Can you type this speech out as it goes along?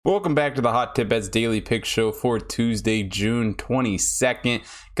Welcome back to the Hot Tip Bets Daily Pick Show for Tuesday, June 22nd.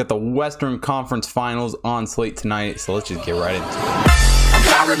 Got the Western Conference Finals on slate tonight, so let's just get right into it.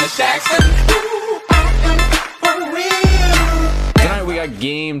 Tonight we got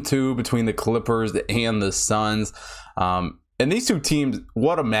Game 2 between the Clippers and the Suns. And these two teams,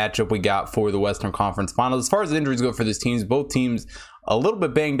 what a matchup we got for the Western Conference Finals. As far as injuries go for these teams, both teams a little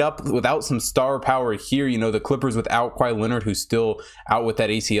bit banged up without some star power here. You know, the Clippers without Kawhi Leonard, who's still out with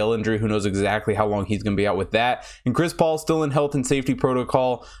that ACL injury. Who knows exactly how long he's going to be out with that. And Chris Paul still in health and safety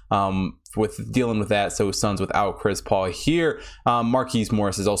protocol with dealing with that. So Suns without Chris Paul here. Marquise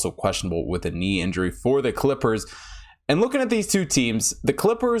Morris is also questionable with a knee injury for the Clippers. And looking at these two teams, the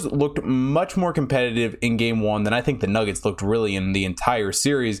Clippers looked much more competitive in game one than I think the Nuggets looked really in the entire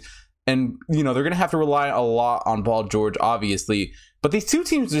series. And, you know, they're going to have to rely a lot on Paul George, obviously. But these two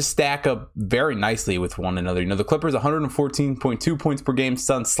teams just stack up very nicely with one another. You know, the Clippers 114.2 points per game,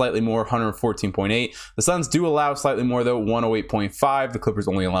 Suns slightly more, 114.8. The Suns do allow slightly more, though, 108.5. The Clippers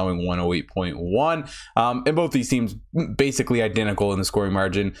only allowing 108.1. And both these teams basically identical in the scoring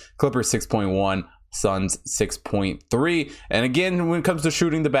margin. Clippers 6.1. Suns 6.3. And again, when it comes to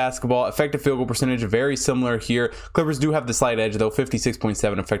shooting the basketball, effective field goal percentage very similar here. Clippers do have the slight edge though,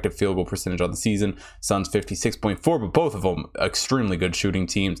 56.7 effective field goal percentage on the season. Suns 56.4, but both of them extremely good shooting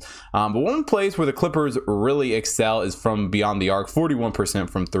teams. But one place where the Clippers really excel is from beyond the arc, 41%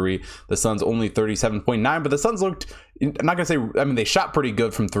 from three. The Suns only 37.9, but the Suns looked, I'm not gonna say, I mean, they shot pretty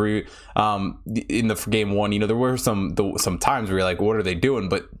good from three in the game one. You know, there were some times where you're like, what are they doing?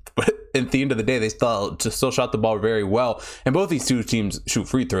 But at the end of the day, they still shot the ball very well. And both these two teams shoot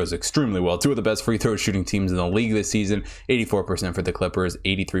free throws extremely well. Two of the best free throw shooting teams in the league this season. 84% for the Clippers,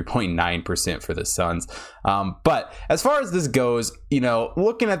 83.9% for the Suns. But as far as this goes, you know,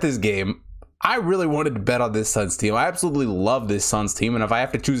 looking at this game, I really wanted to bet on this Suns team. I absolutely love this Suns team. And if I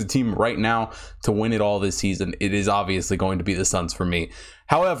have to choose a team right now to win it all this season, it is obviously going to be the Suns for me.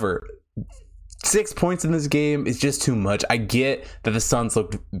 However, 6 points in this game is just too much. I get that the Suns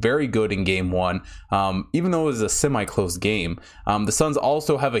looked very good in game one, even though it was a semi-close game. The Suns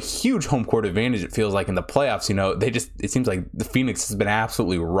also have a huge home court advantage, it feels like, in the playoffs. You know, it seems like the Phoenix has been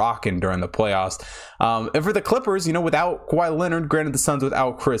absolutely rocking during the playoffs. And for the Clippers, you know, without Kawhi Leonard, granted the Suns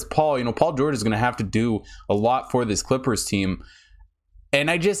without Chris Paul, you know, Paul George is going to have to do a lot for this Clippers team. And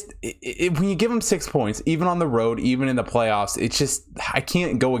I just, when you give them 6 points, even on the road, even in the playoffs, it's just, I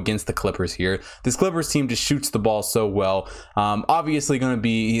can't go against the Clippers here. This Clippers team just shoots the ball so well. Obviously going to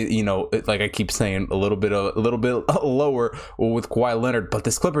be, you know, like I keep saying, a little bit lower with Kawhi Leonard, but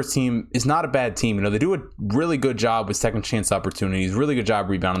this Clippers team is not a bad team. You know, they do a really good job with second chance opportunities, really good job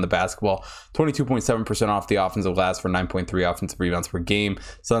rebounding the basketball. 22.7% off the offensive glass for 9.3 offensive rebounds per game.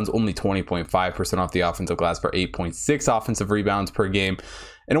 Suns only 20.5% off the offensive glass for 8.6 offensive rebounds per game.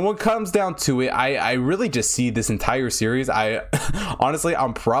 And when it comes down to it, I really just see this entire series. Honestly,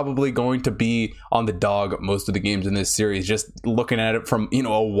 I'm probably going to be on the dog most of the games in this series, just looking at it from, you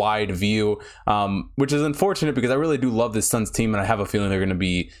know, a wide view, which is unfortunate because I really do love this Suns team, and I have a feeling they're going to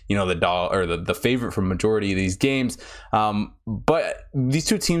be, you know, the dog or the favorite for majority of these games. But these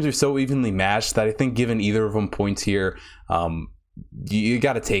two teams are so evenly matched that I think giving either of them points here, you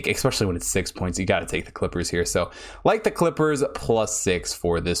got to take, especially when it's 6 points, you got to take the Clippers here. So like the Clippers +6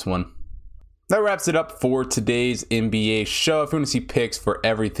 for this one. That wraps it up for today's NBA show. If you want to see picks for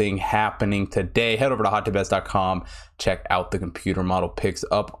everything happening today, head over to hottipbets.com. Check out the computer model picks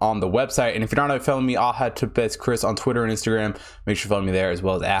up on the website. And if you're not following me, @HotTipBetsChris on Twitter and Instagram, make sure you follow me there, as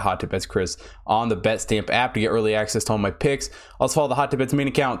well as @HotTipBetsChris on the BetStamp app to get early access to all my picks. Also follow the Hot Tip Bets main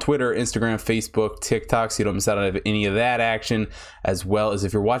account, Twitter, Instagram, Facebook, TikTok, so you don't miss out on any of that action. As well as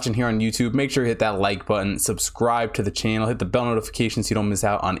if you're watching here on YouTube, make sure you hit that like button, subscribe to the channel, hit the bell notification so you don't miss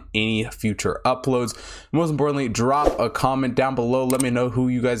out on any future uploads. Most importantly, drop a comment down below. Let me know who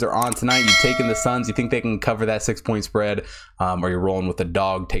you guys are on tonight. You taking the Suns? You think they can cover that 6 point spread? Or you're rolling with the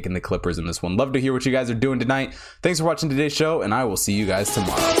dog, taking the Clippers in this one? Love to hear what you guys are doing tonight. Thanks for watching today's show, and I will see you guys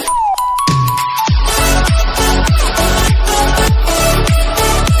tomorrow.